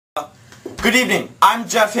Good evening, I'm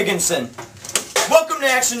Jeff Higginson. Welcome to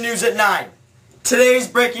Action News at 9. Today's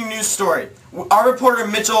breaking news story. Our reporter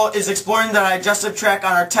Mitchell is exploring the digestive tract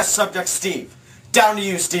on our test subject Steve. Down to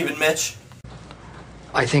you, Steve and Mitch.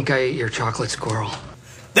 I think I ate your chocolate squirrel.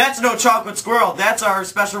 That's no chocolate squirrel, that's our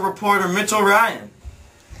special reporter Mitchell Ryan.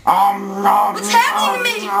 What's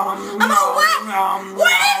happening to me? I'm all wet!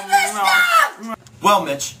 What is this stuff? Well,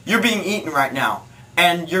 Mitch, you're being eaten right now.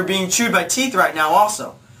 And you're being chewed by teeth right now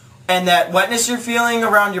also. And that wetness you're feeling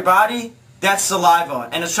around your body, that's saliva,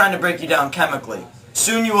 and it's trying to break you down chemically.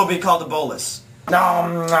 Soon you will be called a bolus. What's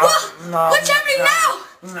happening now?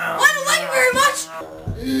 I don't like it very much.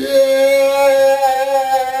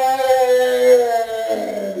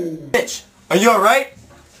 Mitch, are you alright?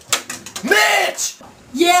 Mitch!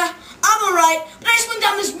 Yeah, I'm alright, but I just went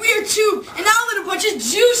down this weird tube, and now I'm in a bunch of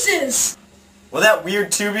juices. Well, that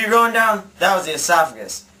weird tube you're going down, that was the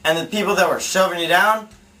esophagus. And the people that were shoving you down,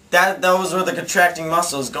 those were the contracting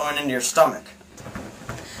muscles going into your stomach.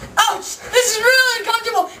 Ouch! This is really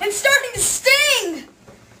uncomfortable and starting to sting!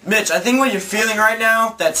 Mitch, I think what you're feeling right now,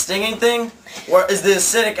 that stinging thing, is the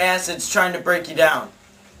acidic acids trying to break you down.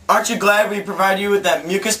 Aren't you glad we provided you with that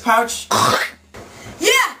mucus pouch?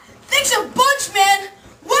 Yeah! Thanks a bunch, man!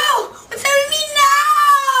 Whoa! What's happening to me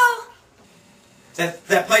now?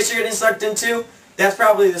 That place you're getting sucked into, that's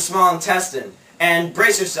probably the small intestine. And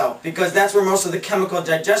brace yourself, because that's where most of the chemical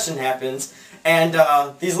digestion happens. And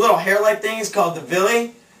these little hair-like things called the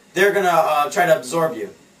villi, they're gonna try to absorb you.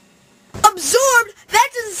 Absorbed? That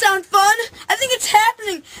doesn't sound fun. I think it's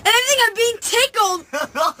happening, and I think I'm being tickled.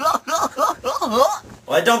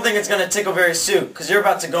 Well, I don't think it's gonna tickle very soon, because you're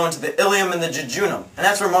about to go into the ileum and the jejunum, and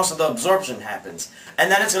that's where most of the absorption happens.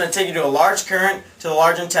 And then it's gonna take you to a large current to the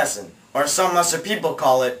large intestine, or some lesser people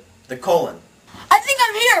call it the colon. I think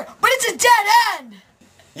I'm here, but it's a dead end.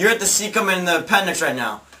 You're at the cecum and the appendix right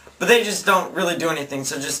now, but they just don't really do anything,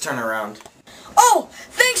 so just turn around. Oh,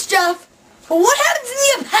 thanks, Jeff. But what happens in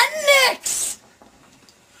the appendix?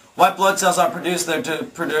 White blood cells are produced there to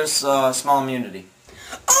produce small immunity.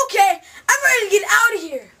 Okay, I'm ready to get out of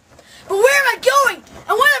here. But where am I going?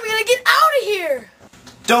 And when am I going to get out of here?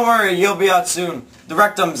 Don't worry, you'll be out soon. The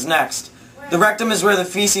rectum's next. The rectum is where the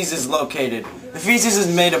feces is located. The feces is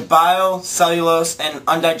made of bile, cellulose, and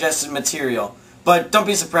undigested material. But don't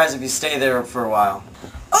be surprised if you stay there for a while.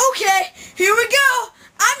 Okay, here we go.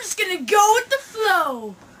 I'm just going to go with the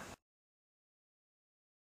flow.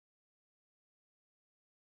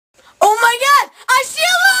 Oh my god, I see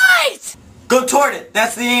a light! Go toward it.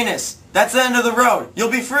 That's the anus. That's the end of the road. You'll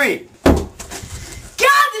be free.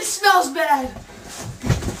 God, this smells bad.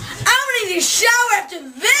 I'm gonna need a shower after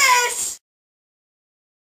this.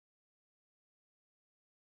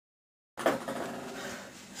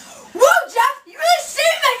 Whoa, Jeff, you really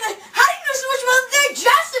saved me. How do you know so much about the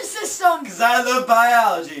digestive system? Because I love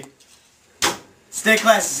biology. Stay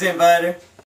classy, St. Viator.